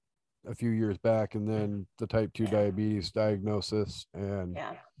issues a few years back, and then the type 2 diabetes diagnosis and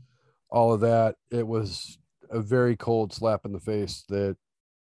all of that, it was a very cold slap in the face that,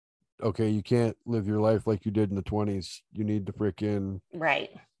 okay, you can't live your life like you did in the 20s. You need to freaking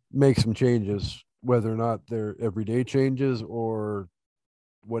make some changes, whether or not they're everyday changes or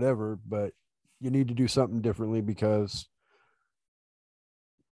whatever, but you need to do something differently because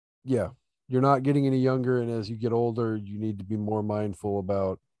you're not getting any younger, and as you get older, you need to be more mindful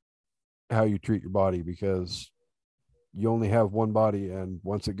about how you treat your body because you only have one body, and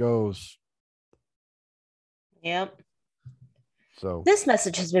once it goes. Yep. So this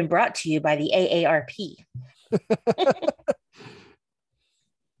message has been brought to you by the AARP.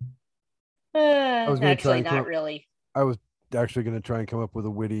 I was actually not really. I was actually going to try and come up with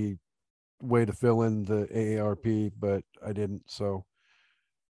a witty way to fill in the AARP, but I didn't. So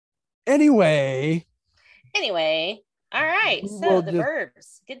anyway, all right. So the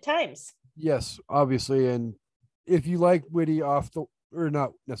Burbs, good times. Yes, obviously. And if you like witty or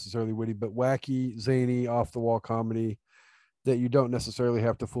not necessarily witty, but wacky, zany, off the wall comedy that you don't necessarily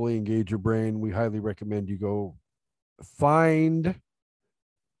have to fully engage your brain, we highly recommend you go find.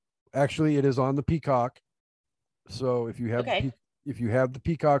 Actually, it is on the Peacock. So if you have the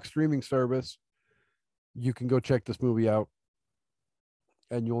Peacock streaming service, you can go check this movie out,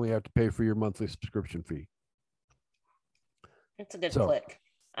 and you only have to pay for your monthly subscription fee. It's a good flick.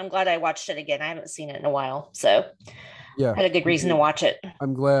 I'm glad I watched it again. I haven't seen it in a while, so I had a good reason to watch it.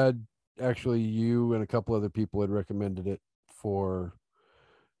 I'm glad actually you and a couple other people had recommended it for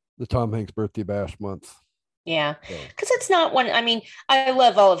the Tom Hanks birthday bash month. Yeah, So, because it's not one. I mean, I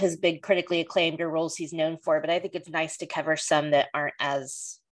love all of his big critically acclaimed roles he's known for, but I think it's nice to cover some that aren't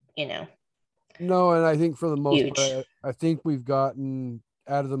as, you know, no, and I think for the most huge. part, I think we've gotten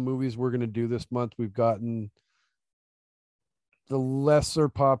out of the movies we're going to do this month, we've gotten the lesser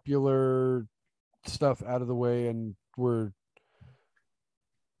popular stuff out of the way, and we're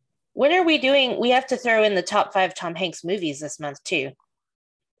When are we doing? We have to throw in the top 5 Tom Hanks movies this month too.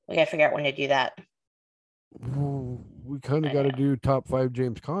 We got to figure out when to do that. we kind of I got to know. do top 5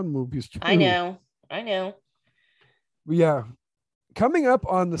 James Caan movies I too. know. I know. Yeah, coming up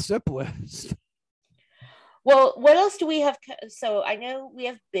on the SIP list. Well, what else do we have? So I know we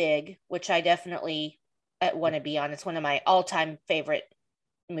have Big, which I definitely want to be on. It's one of my all-time favorite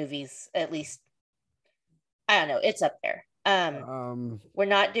movies. At least I don't know. It's up there. We're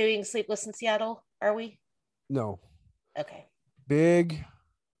not doing Sleepless in Seattle, are we? No. Okay. Big,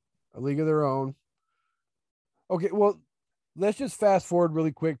 A League of Their Own. Okay, well, let's just fast forward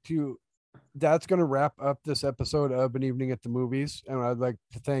really quick to that's going to wrap up this episode of An Evening at the Movies. And I'd like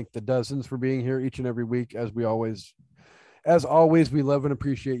to thank the dozens for being here each and every week. As always, we love and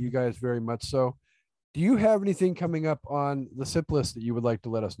appreciate you guys very much. So, do you have anything coming up on the SIP list that you would like to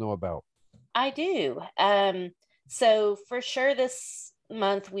let us know about? I do. So for sure this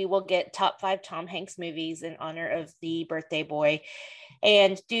month we will get top 5 Tom Hanks movies in honor of the birthday boy.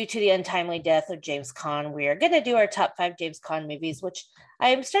 And due to the untimely death of James Caan, we are going to do our top 5 James Caan movies, which I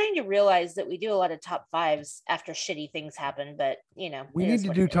am starting to realize that we do a lot of top 5s after shitty things happen, but you know, We it need is to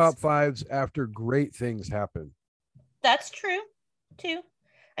what do it is. top 5s after great things happen. That's true too.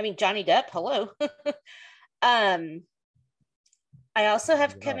 I mean, Johnny Depp, hello. um, I also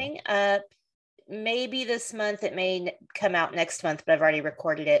have coming up, maybe this month, it may come out next month, but I've already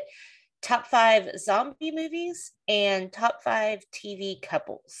recorded it. Top 5 zombie movies and top 5 TV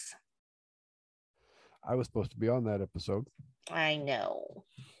couples. I was supposed to be on that episode. I know.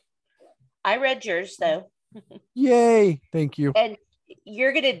 I read yours though. Yay. Thank you. And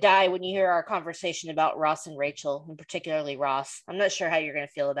you're going to die when you hear our conversation about Ross and Rachel, and particularly Ross. I'm not sure how you're going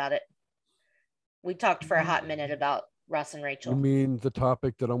to feel about it. We talked for a hot minute about Ross and Rachel. You mean the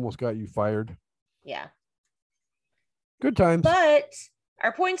topic that almost got you fired? Yeah. Good times. But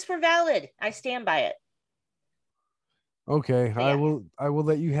our points were valid. I stand by it. Okay, So, yeah. I will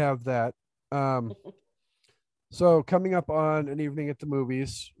let you have that. So coming up on An Evening at the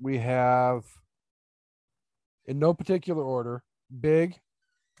Movies, we have, in no particular order, Big,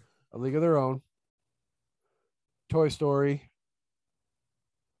 A League of Their Own, Toy Story,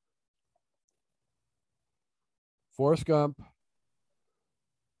 Forrest Gump,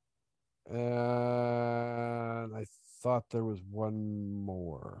 and I thought there was one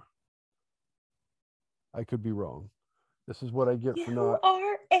more. I could be wrong. This is what I get for not. You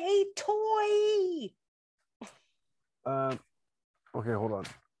are a toy. Okay, hold on.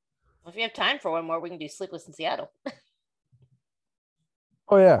 Well, if you have time for one more, we can do Sleepless in Seattle.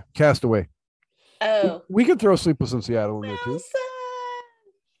 Oh yeah, Castaway. Oh, We could throw Sleepless in Seattle in there too.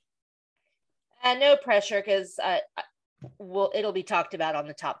 No pressure, because it'll be talked about on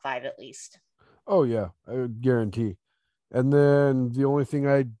the top 5 at least. Oh yeah, I would guarantee. And then the only thing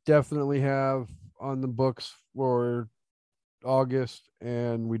I definitely have on the books for August,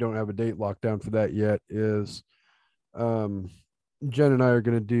 and we don't have a date locked down for that yet, is Jen and I are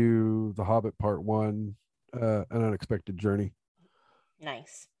going to do The Hobbit Part 1, An Unexpected Journey.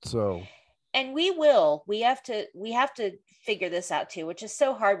 Nice. So, and we have to figure this out too, which is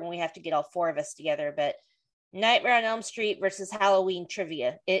so hard when we have to get all 4 of us together. But Nightmare on Elm Street versus Halloween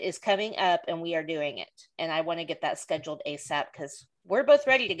trivia, it is coming up and we are doing it. And I want to get that scheduled ASAP because we're both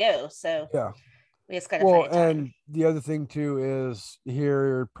ready to go. So yeah. We just got to find a time. And the other thing too is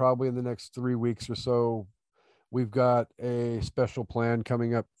here probably in the next 3 weeks or so, we've got a special plan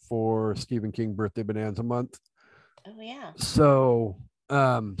coming up for Stephen King Birthday Bonanza Month. Oh yeah. So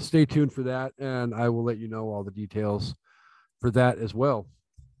stay tuned for that, and I will let you know all the details for that as well.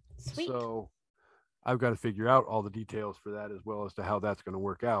 Sweet. So I've got to figure out all the details for that as well as to how that's going to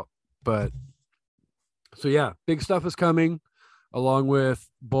work out. But so yeah, big stuff is coming, along with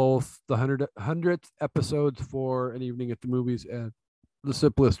both the 100th episodes for An Evening at the Movies and the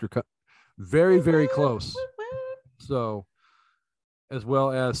SIP list are very, very close. So, as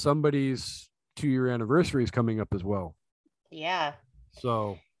well as somebody's 2-year anniversary is coming up as well. Yeah.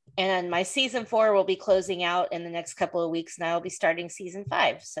 So, and my season 4 will be closing out in the next couple of weeks, and I'll be starting season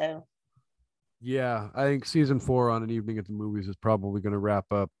 5. So, yeah, I think season 4 on An Evening at the Movies is probably going to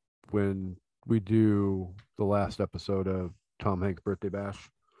wrap up when we do the last episode of Tom Hanks' Birthday Bash.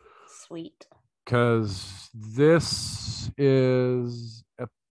 Sweet. Because this is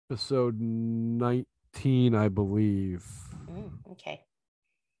episode 19 2018, I believe. Okay.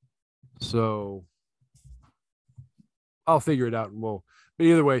 So I'll figure it out, and but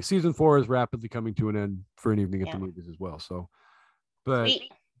either way, season 4 is rapidly coming to an end for an evening at the movies as well. So, but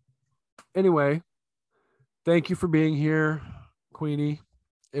Sweet. anyway, thank you for being here, Queenie.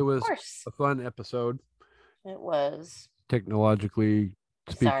 It was Of course. a fun episode, It was. technologically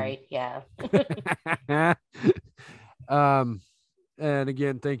speaking. Sorry. Yeah. And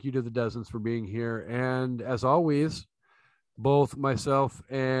again, thank you to the dozens for being here. And as always, both myself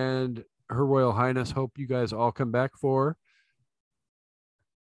and Her Royal Highness hope you guys all come back for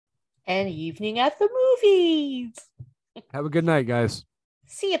An evening at the movies. Have a good night, guys.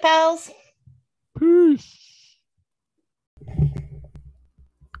 See you, pals. Peace.